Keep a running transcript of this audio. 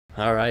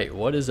Alright,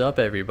 what is up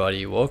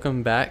everybody?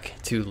 Welcome back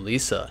to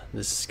Lisa.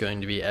 This is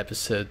going to be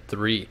episode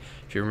 3.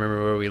 If you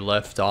remember where we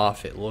left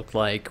off, it looked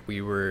like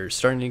we were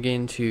starting to get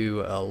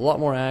into a lot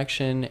more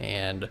action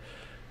and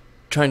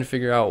trying to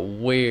figure out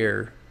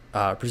where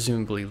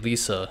presumably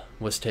Lisa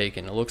was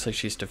taken. It looks like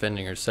she's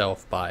defending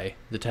herself by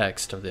the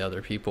text of the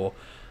other people.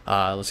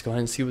 Let's go ahead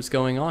and see what's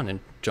going on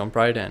and jump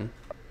right in.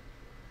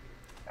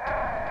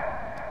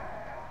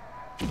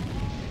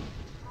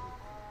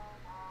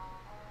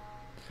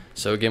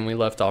 So again, we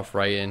left off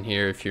right in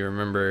here. If you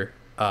remember,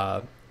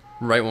 right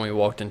when we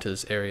walked into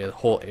this area, the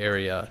whole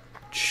area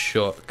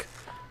shook.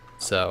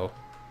 So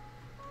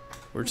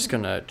we're just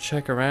gonna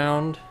check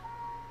around.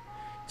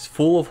 It's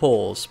full of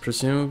holes,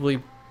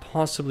 presumably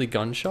possibly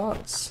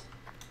gunshots,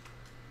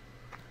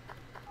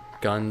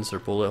 guns or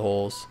bullet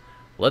holes.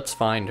 Let's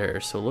find her.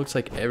 So it looks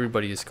like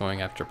everybody is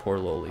going after poor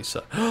little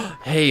Lisa.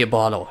 Hey, a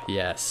bottle.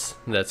 Yes,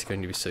 that's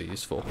going to be so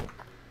useful.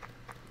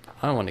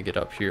 I want to get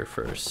up here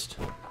first.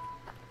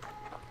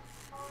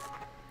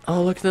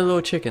 Oh, look at the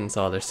little chickens.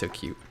 Oh, they're so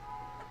cute.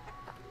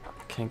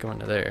 Can't go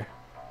into there.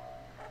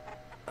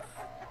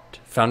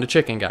 Found a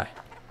chicken guy.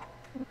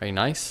 Very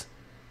nice.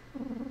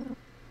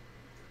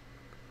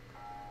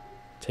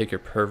 Take your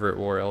pervert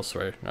war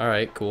elsewhere.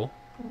 Alright, cool.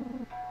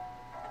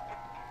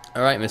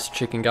 Alright, Mr.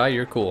 Chicken Guy,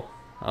 you're cool.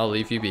 I'll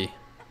leave you be.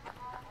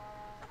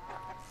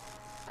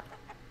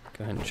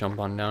 Go ahead and jump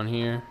on down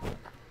here.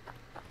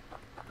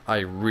 I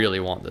really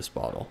want this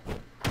bottle.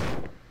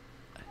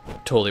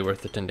 Totally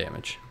worth the 10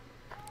 damage.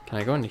 Can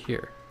I go into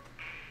here?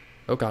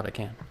 Oh god, I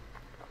can.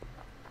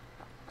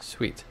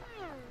 Sweet.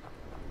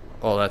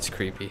 Oh, that's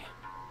creepy.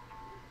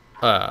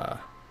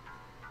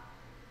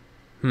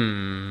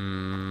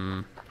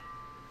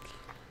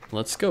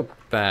 Let's go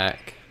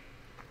back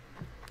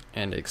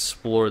and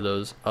explore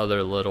those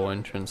other little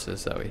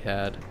entrances that we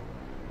had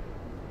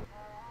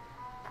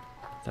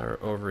that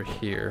are over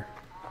here.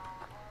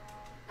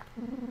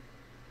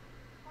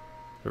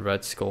 The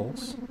red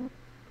skulls.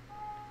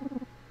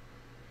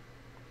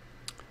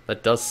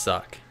 That does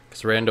suck,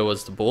 because Rando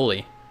was the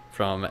bully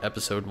from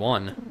episode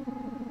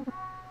 1.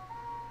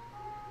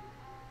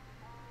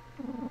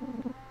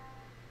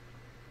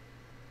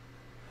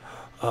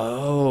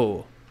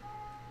 Oh,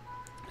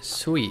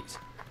 sweet.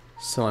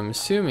 So I'm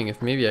assuming if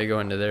maybe I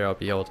go into there, I'll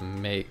be able to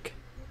make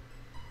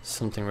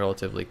something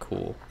relatively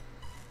cool.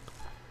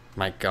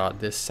 My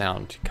god, this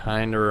sound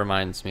kind of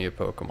reminds me of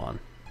Pokemon.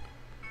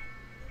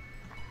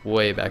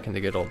 Way back in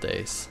the good old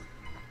days.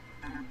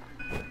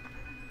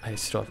 I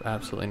still have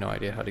absolutely no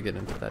idea how to get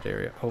into that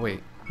area. Oh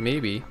wait,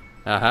 maybe.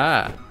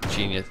 Aha!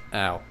 Genius.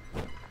 Ow.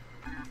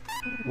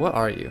 What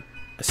are you?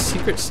 A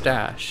secret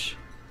stash.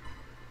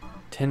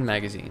 10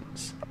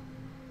 magazines.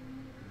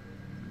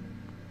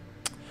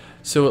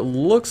 So it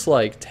looks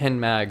like 10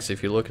 mags,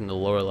 if you look in the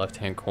lower left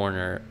hand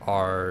corner,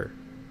 are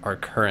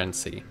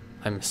currency.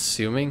 I'm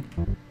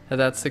assuming that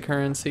that's the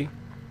currency.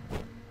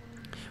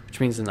 Which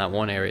means in that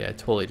one area I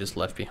totally just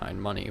left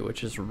behind money,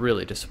 which is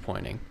really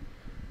disappointing.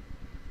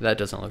 That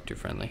doesn't look too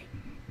friendly.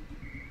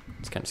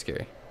 It's kind of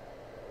scary.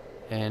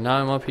 And now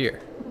I'm up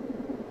here.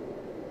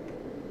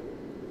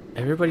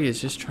 Everybody is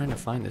just trying to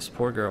find this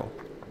poor girl.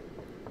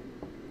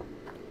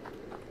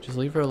 Just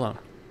leave her alone.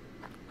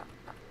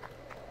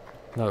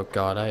 Oh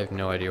god, I have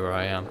no idea where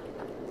I am.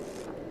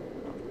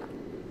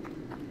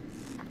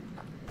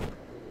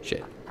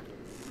 Shit.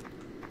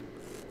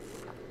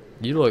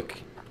 You look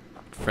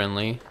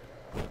friendly,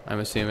 I'm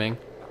assuming.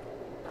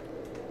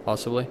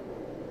 Possibly.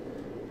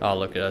 Oh,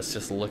 look at us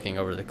just looking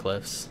over the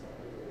cliffs.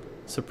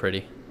 So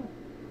pretty.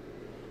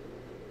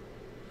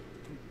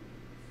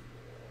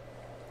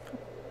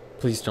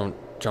 Please don't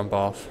jump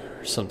off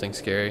or something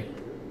scary.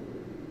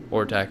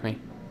 Or attack me.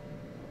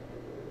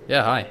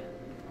 Yeah, hi.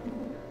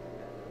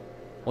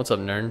 What's up,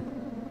 nerd?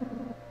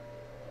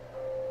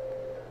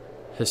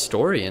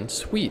 Historian?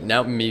 Sweet.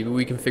 Now maybe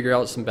we can figure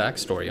out some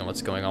backstory on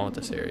what's going on with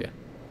this area.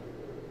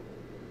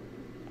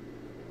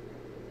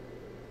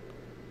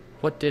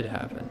 What did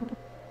happen?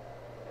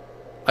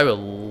 I would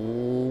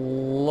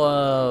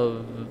love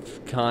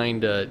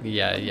kinda...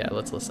 Yeah,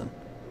 let's listen.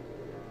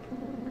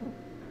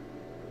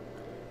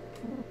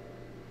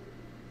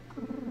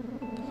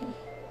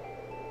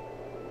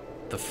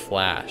 The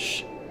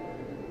Flash.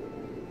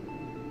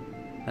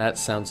 That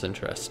sounds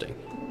interesting.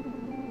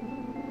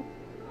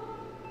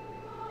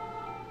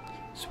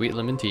 Sweet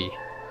lemon tea.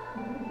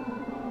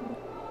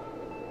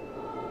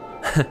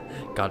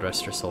 God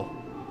rest her soul.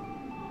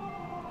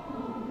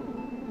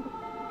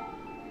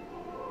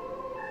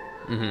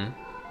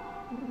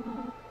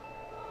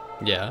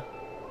 Yeah.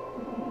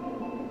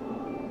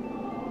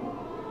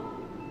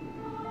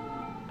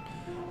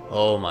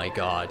 Oh my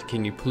god,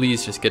 can you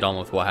please just get on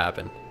with what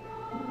happened?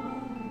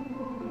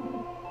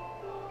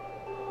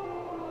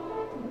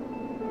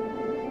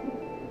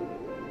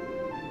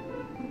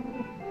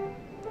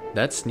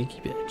 That sneaky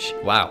bitch.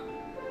 Wow.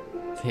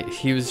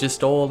 He was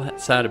just all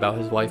sad about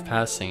his wife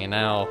passing, and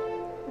now...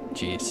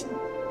 Jeez.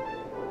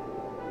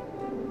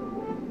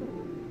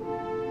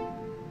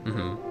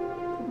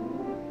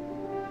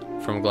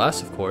 From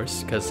glass, of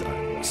course, because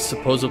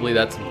supposedly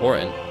that's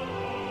important.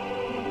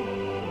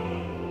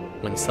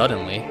 when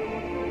suddenly...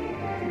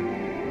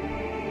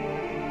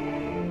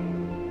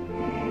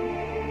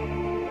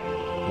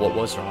 What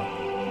was wrong?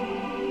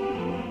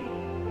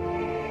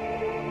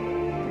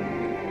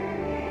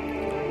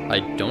 I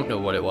don't know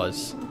what it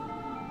was.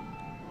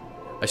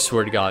 I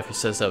swear to God, if he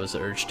says that was the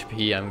urge to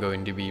pee, I'm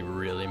going to be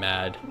really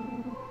mad.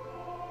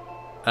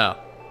 Oh.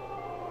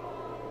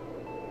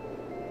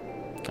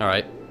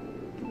 Alright.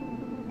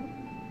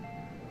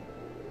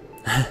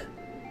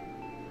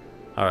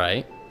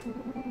 Alright.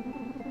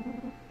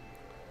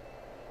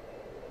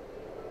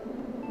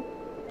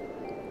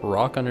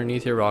 Rock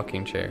underneath your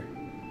rocking chair.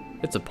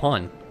 It's a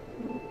pun.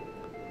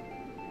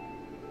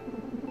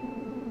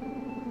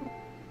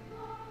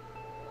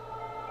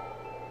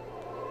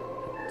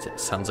 It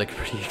sounds like a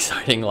pretty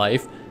exciting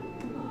life.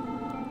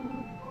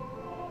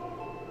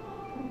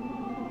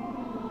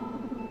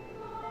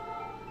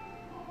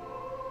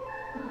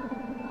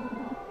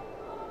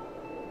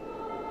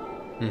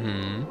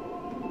 Mm-hmm.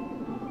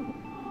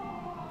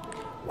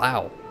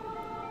 Wow.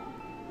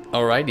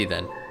 Alrighty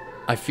then.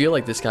 I feel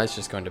like this guy's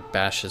just going to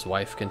bash his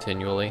wife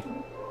continually.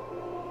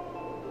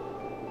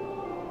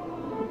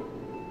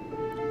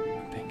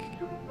 Bank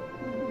account.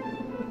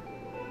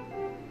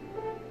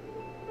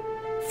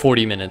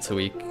 40 minutes a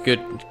week.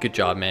 Good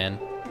job, man.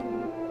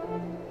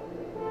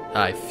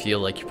 I feel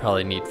like you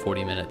probably need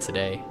 40 minutes a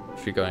day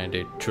if you're going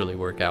to truly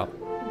work out.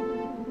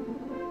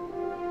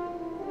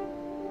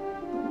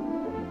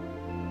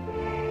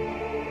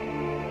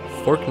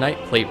 Fork Night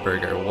Plate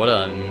Burger. What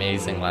an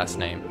amazing last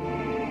name.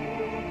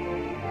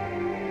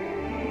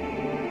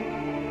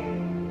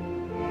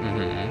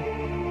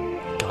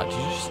 Mm-hmm. God, did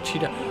you just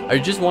cheat out? I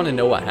just want to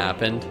know what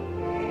happened.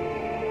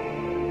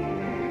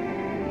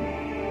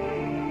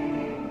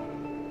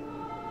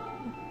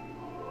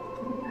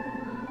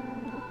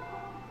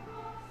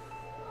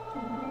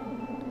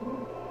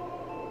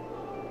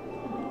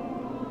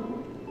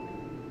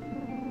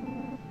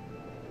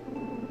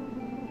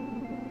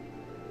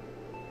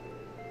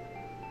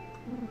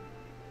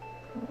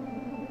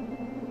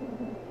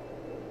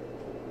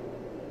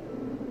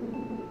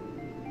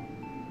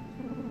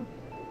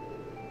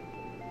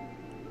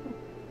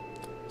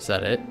 Is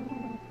that it?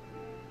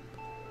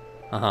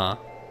 Uh-huh.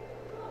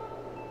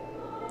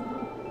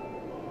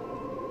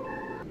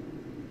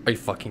 Are you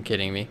fucking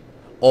kidding me?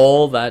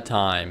 All that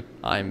time,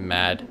 I'm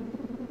mad.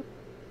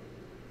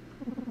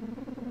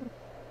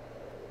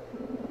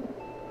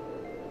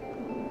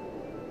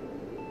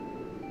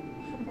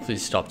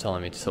 Please stop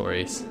telling me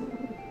stories.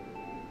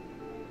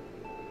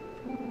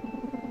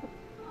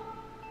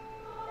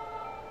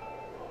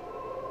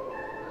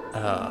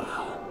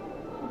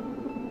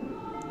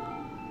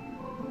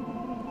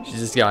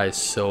 This guy is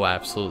so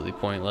absolutely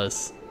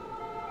pointless.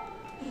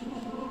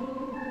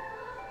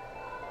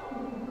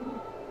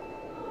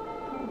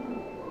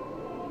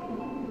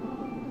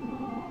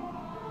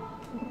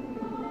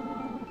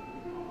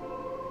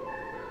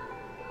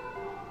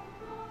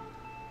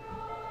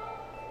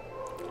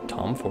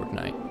 Tom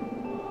Fortnite.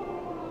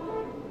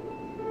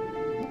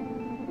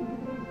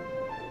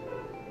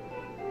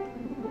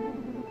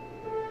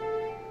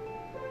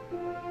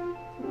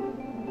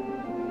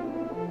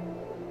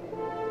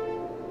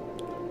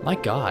 My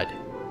God,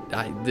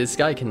 this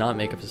guy cannot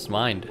make up his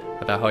mind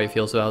about how he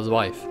feels about his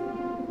wife.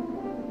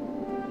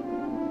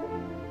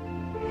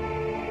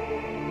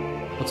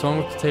 What's wrong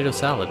with potato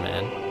salad,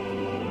 man?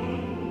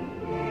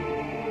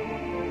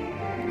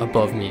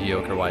 Above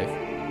mediocre wife.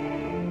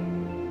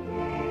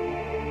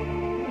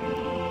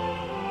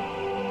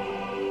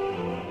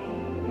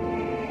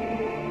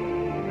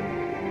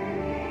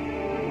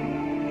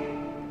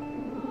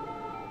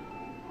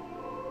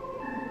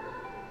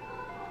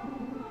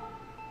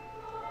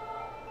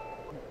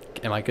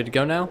 Am I good to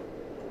go now?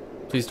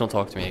 Please don't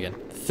talk to me again.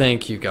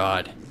 Thank you,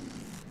 God.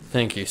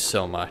 Thank you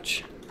so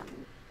much.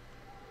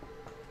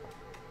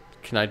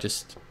 Can I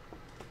just...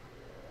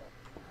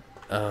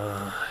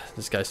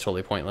 this guy's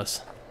totally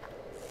pointless.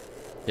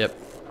 Yep.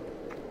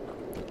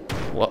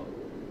 What?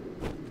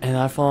 And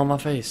I fall on my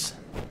face.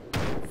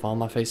 Fall on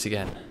my face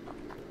again.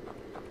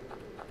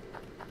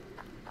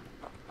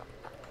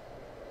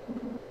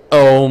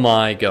 Oh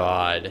my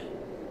God.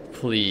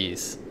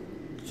 Please.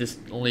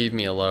 Just leave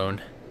me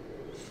alone.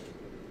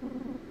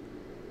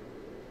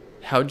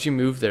 How'd you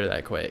move there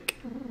that quick?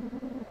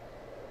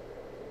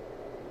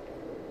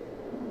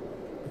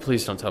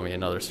 Please don't tell me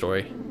another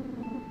story.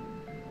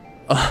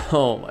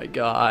 Oh my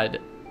God.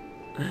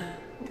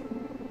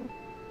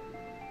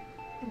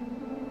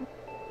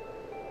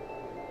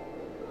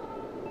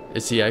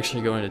 Is he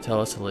actually going to tell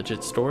us a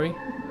legit story?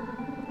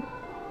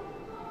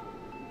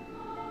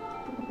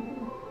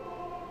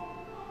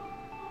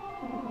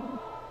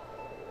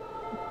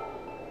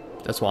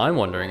 That's why I'm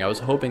wondering. I was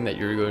hoping that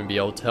you were going to be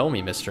able to tell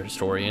me, Mr.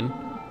 Historian.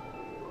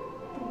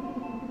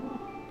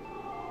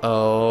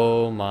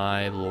 Oh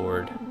my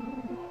Lord.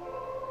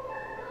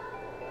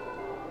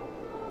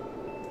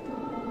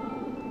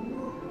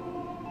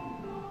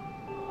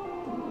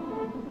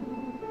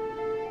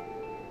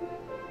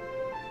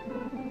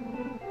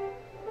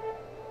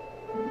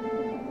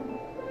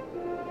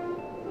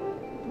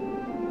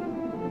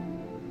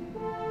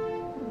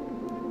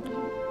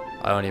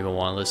 I don't even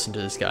want to listen to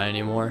this guy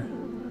anymore.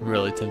 I'm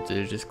really tempted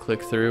to just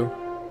click through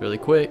really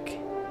quick.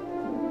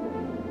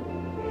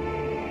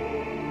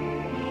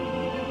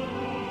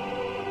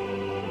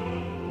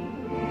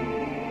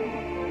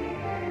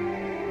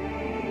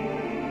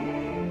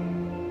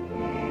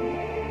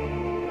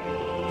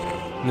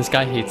 And this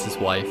guy hates his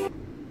wife.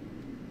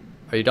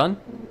 Are you done?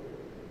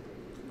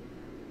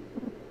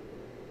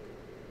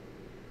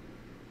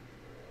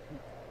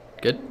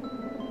 Good?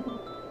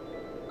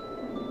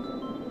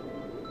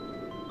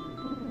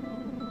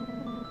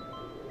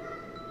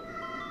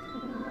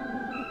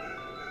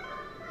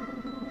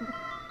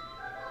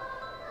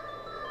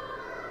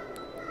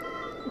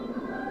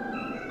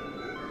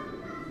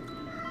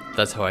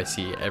 That's how I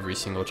see every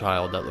single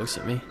child that looks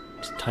at me.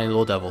 Just tiny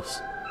little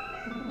devils.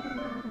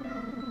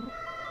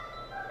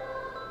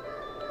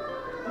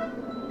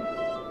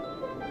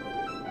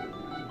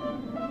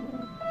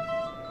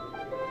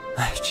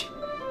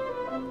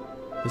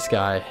 This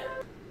guy. Are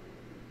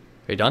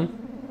you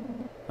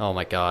done? Oh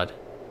my god.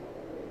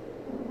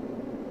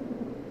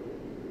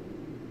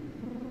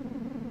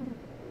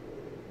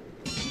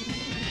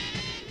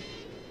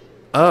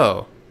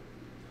 Oh.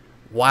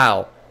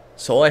 Wow.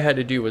 So all I had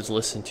to do was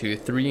listen to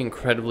 3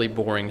 incredibly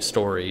boring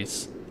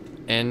stories.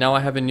 And now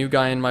I have a new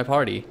guy in my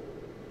party.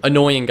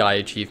 Annoying guy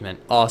achievement.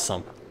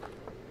 Awesome.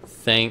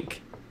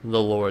 Thank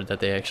the Lord that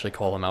they actually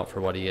call him out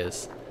for what he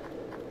is.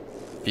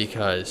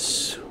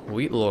 Because,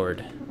 sweet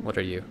Lord, what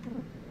are you?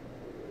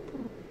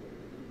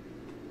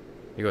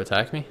 You go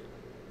attack me?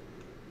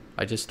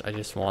 I just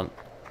want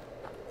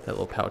that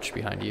little pouch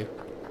behind you.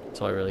 That's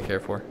all I really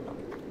care for.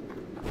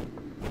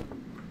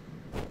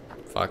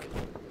 Fuck.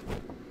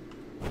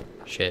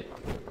 Shit.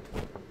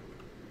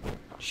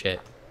 Shit.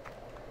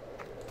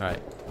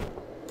 Alright.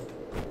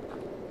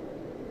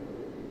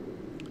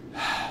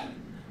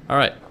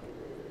 Alright.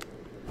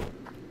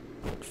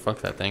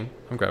 Fuck that thing.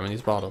 I'm grabbing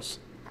these bottles.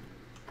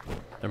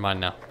 They're mine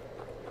now.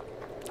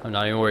 I'm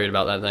not even worried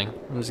about that thing.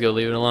 I'm just gonna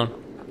leave it alone.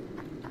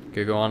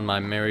 Gonna go on my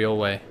merry old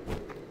way.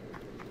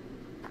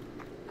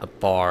 A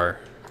bar.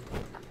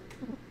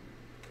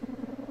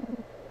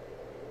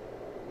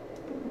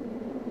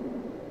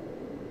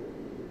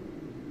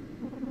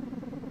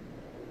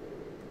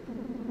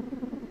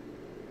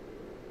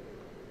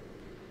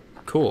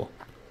 Cool.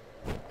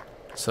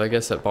 So I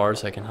guess at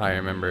bars I can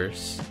hire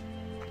members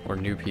or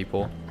new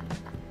people.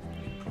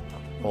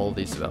 All of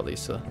these about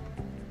Lisa.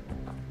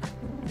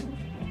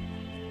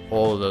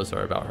 All of those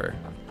are about her.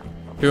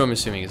 Who I'm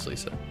assuming is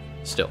Lisa.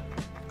 Still.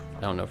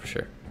 I don't know for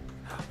sure.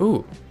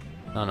 Ooh.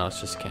 Oh no,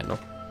 it's just a candle.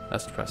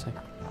 That's depressing.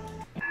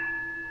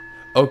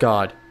 Oh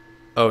god.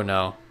 Oh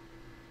no.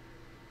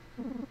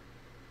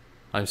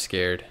 I'm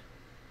scared.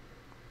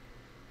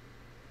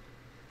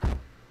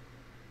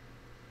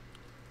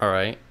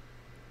 Alright.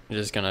 I'm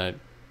just gonna...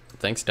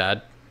 Thanks,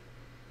 Dad.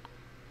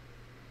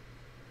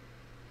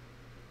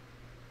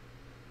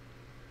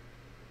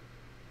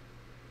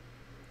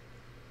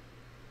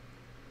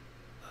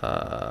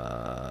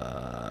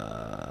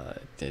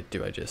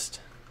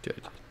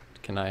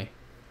 Can I...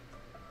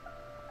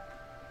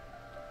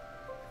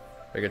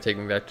 Are you gonna take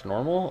me back to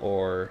normal,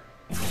 or...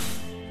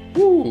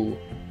 Woo!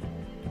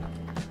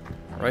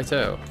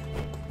 Righto.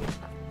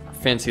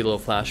 Fancy little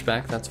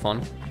flashback, that's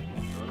fun.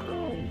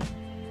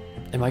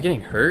 Am I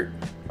getting hurt?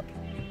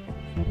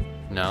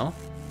 No?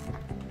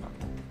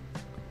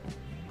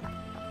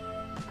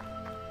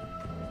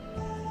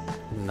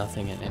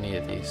 Nothing in any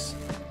of these.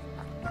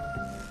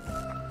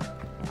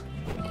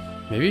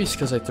 Maybe it's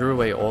because I threw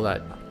away all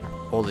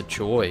the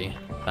joy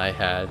I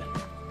had.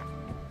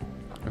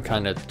 I'm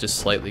kind of just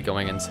slightly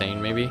going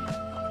insane, maybe.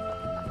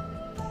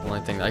 The only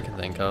thing I can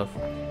think of.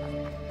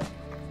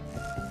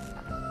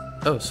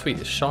 Oh, sweet,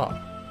 a shop.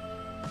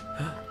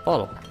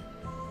 Bottle.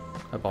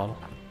 A bottle.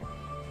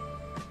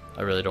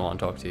 I really don't want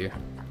to talk to you.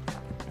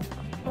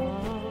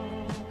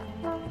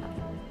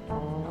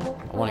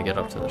 I want to get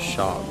up to the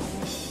shop.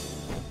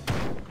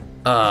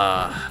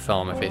 I fell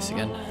on my face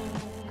again.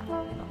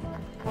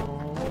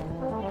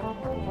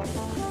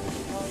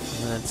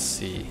 Let's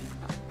see.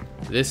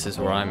 This is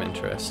where I'm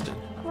interested.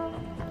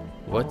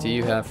 What do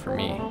you have for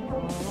me?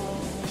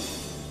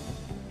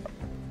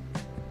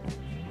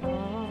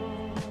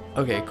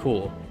 Okay,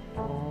 cool.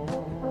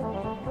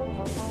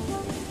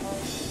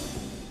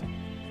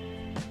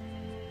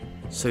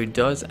 So he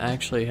does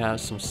actually have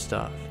some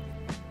stuff.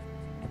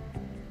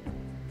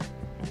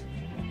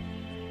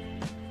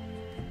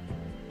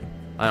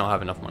 I don't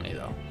have enough money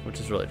though, which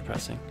is really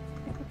depressing.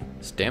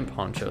 Stamp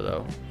poncho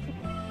though.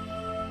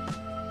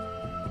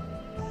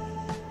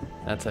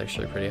 That's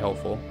actually pretty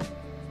helpful.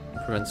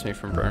 Prevents me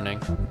from burning.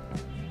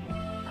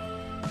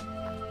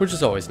 Which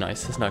is always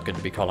nice. It's not good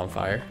to be caught on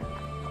fire.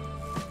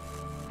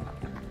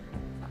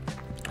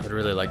 I would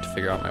really like to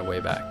figure out my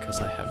way back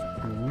because I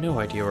have no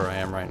idea where I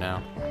am right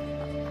now.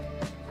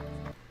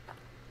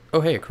 Oh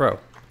hey, a crow.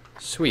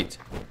 Sweet.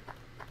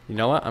 You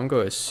know what? I'm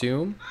going to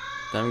assume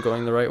that I'm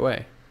going the right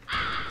way.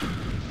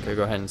 Gonna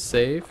go ahead and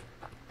save.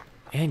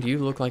 And you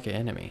look like an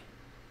enemy.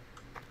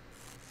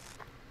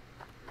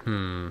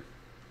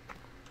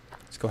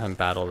 Let's go ahead and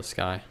battle this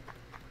guy.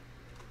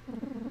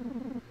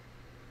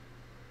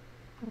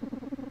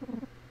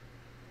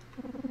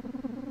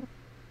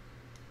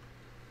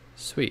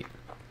 Sweet.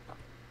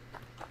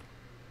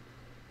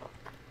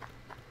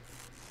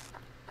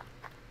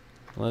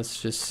 Let's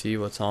just see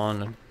what's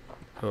on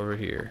over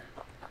here,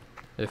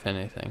 if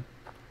anything.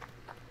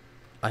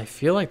 I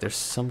feel like there's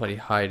somebody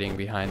hiding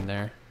behind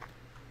there.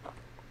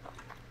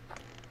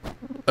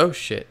 Oh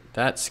shit,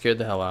 that scared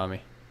the hell out of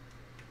me.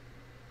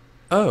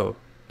 Oh,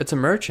 it's a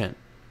merchant.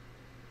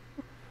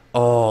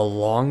 Oh,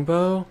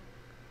 longbow?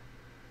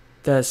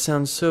 That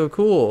sounds so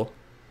cool.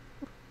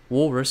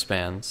 Wool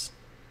wristbands.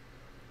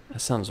 That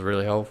sounds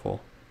really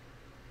helpful.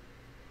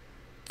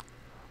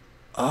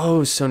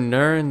 Oh, so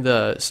Nern,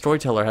 the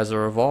storyteller, has a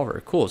revolver.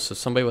 Cool, so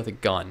somebody with a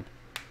gun.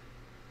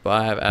 But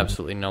I have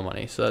absolutely no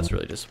money, so that's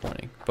really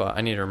disappointing. But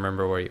I need to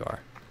remember where you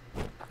are.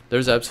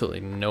 There's absolutely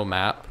no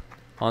map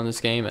on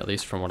this game, at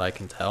least from what I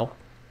can tell.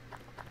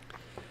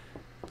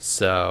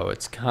 So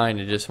it's kind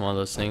of just one of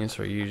those things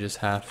where you just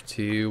have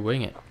to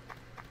wing it.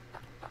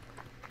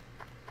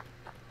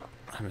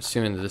 I'm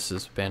assuming that this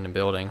is abandoned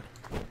building.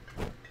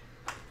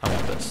 I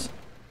want this.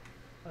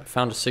 I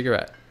found a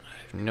cigarette.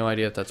 I have no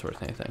idea if that's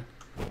worth anything.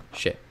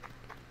 Shit.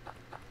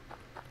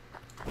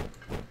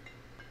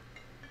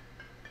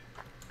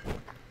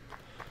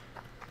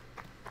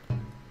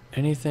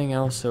 Anything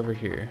else over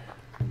here?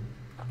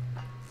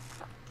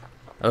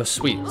 Oh,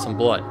 sweet. Some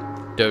blood.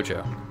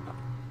 Dojo.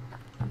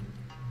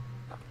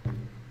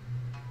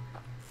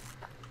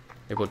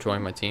 Able to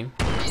join my team?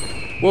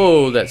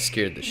 Whoa, that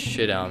scared the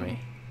shit out of me.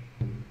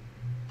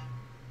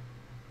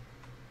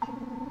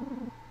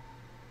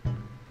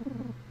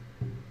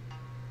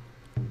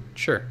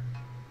 Sure.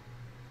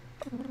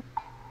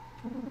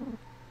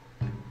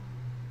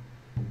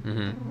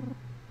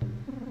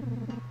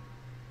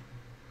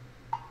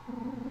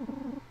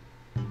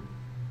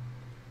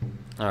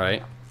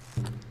 Alright.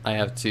 I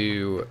have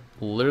to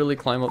literally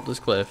climb up this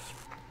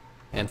cliff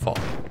and fall.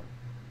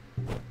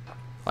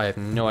 I have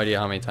no idea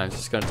how many times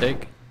it's gonna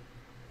take.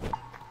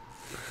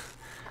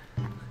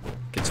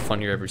 Gets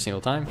funnier every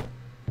single time.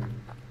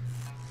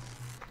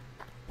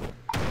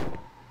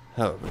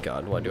 Oh my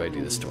god, why do I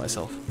do this to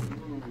myself?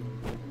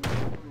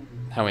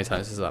 How many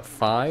times is that?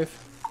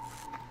 5?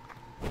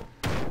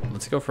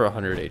 Let's go for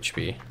 100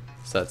 HP.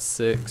 So that's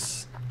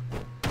 6,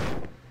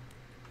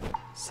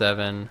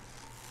 7,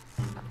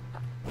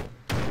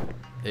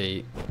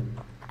 8,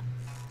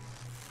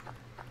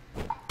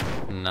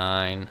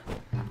 9,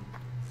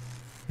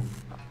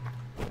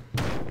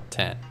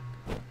 10.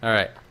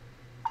 Alright.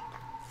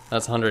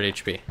 That's 100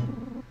 HP.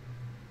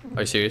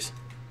 Are you serious?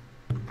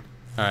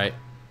 Alright.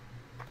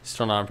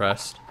 Still not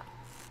impressed.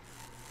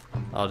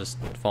 I'll just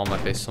fall on my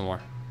face some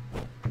more.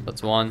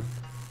 That's 1.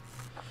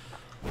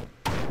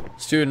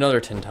 Let's do another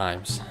 10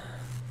 times.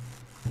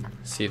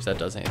 See if that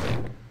does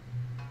anything.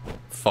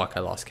 Fuck, I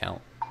lost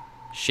count.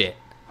 Shit.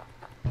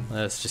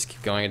 Let's just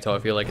keep going until I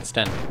feel like it's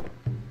 10.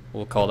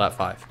 We'll call that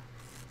 5.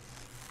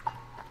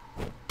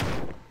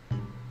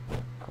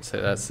 I'll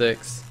say that's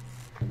 6.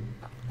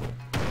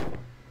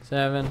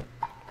 7.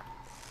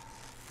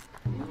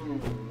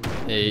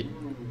 8.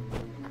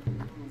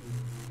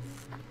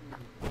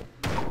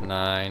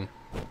 9.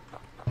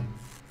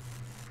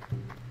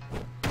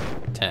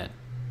 10.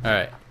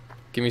 Alright.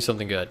 Give me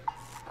something good.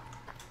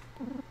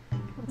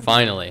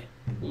 Finally.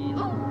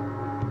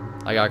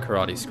 I got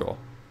karate scroll.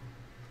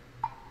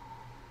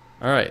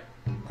 Alright.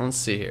 Let's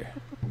see here.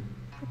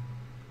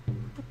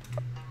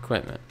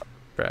 Equipment.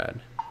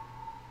 Brad.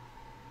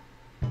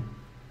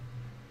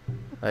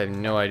 I have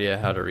no idea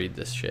how to read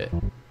this shit.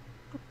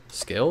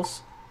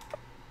 Skills?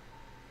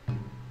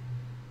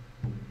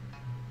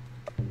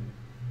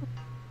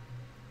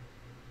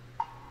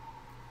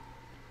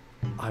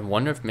 I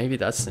wonder if maybe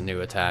that's the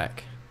new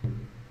attack.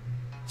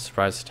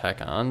 Surprise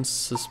attack,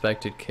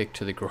 unsuspected kick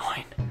to the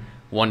groin.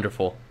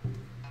 Wonderful.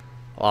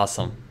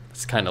 Awesome.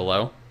 It's kind of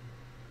low.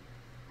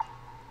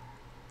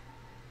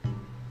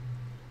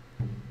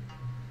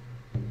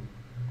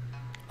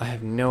 I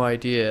have no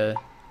idea.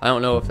 I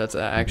don't know if that's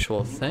an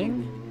actual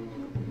thing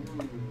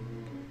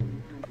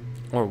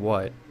or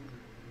what.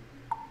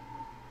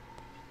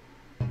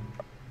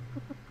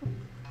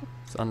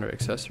 It's under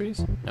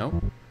accessories?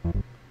 No.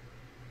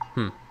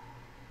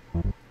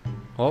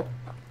 Well,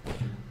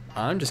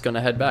 I'm just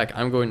gonna head back.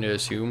 I'm going to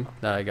assume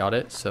that I got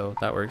it, so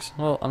that works.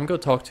 Well, I'm gonna go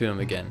talk to him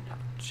again,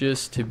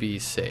 just to be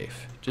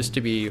safe, just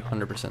to be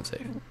 100%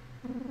 safe.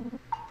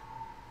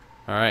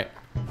 All right,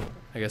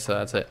 I guess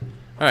that's it.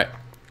 All right,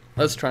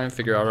 let's try and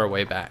figure out our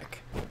way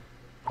back,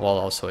 while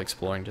also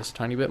exploring just a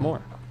tiny bit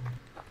more.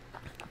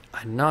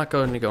 I'm not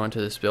going to go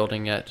into this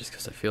building yet, just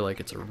because I feel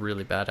like it's a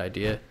really bad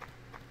idea.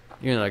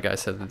 Even though that guy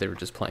said that they were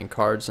just playing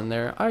cards in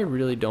there, I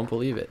really don't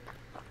believe it.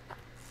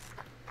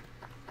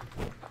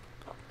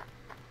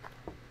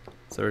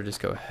 So we'll just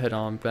go head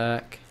on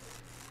back.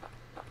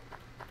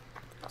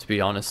 To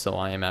be honest though,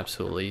 I am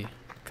absolutely,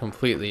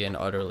 completely and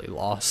utterly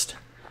lost.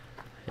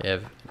 I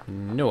have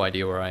no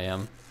idea where I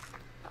am.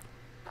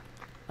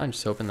 I'm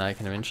just hoping that I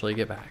can eventually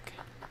get back.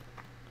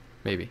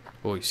 Maybe.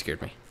 Oh, you scared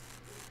me.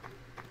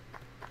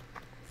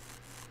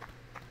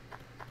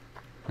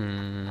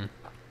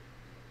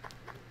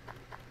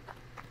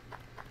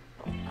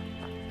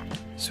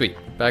 Sweet.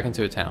 back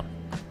into a town,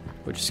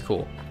 which is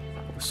cool.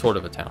 Sort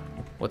of a town.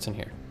 What's in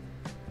here?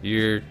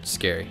 You're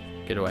scary.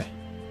 Get away.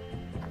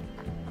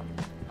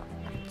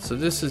 So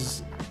this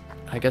is,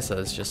 I guess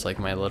that's just like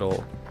my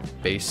little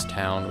base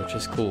town, which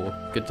is cool.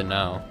 Good to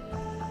know.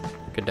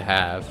 Good to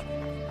have.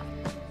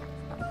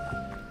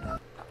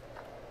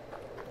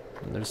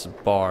 And there's a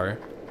bar.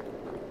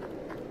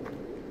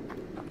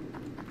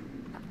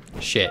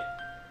 Shit.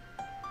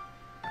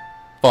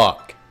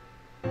 Fuck.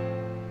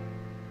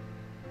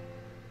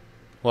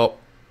 Well,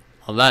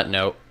 on that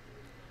note,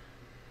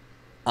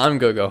 I'm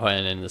gonna go ahead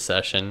and end the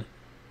session.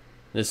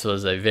 This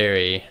was a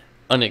very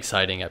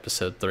unexciting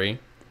episode 3.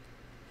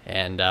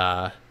 And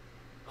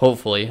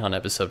hopefully on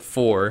episode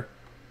 4,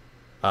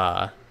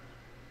 we'll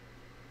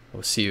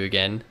see you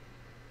again.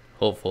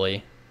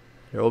 Hopefully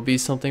there will be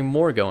something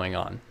more going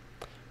on.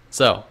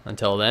 So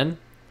until then,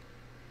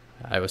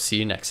 I will see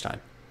you next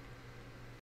time.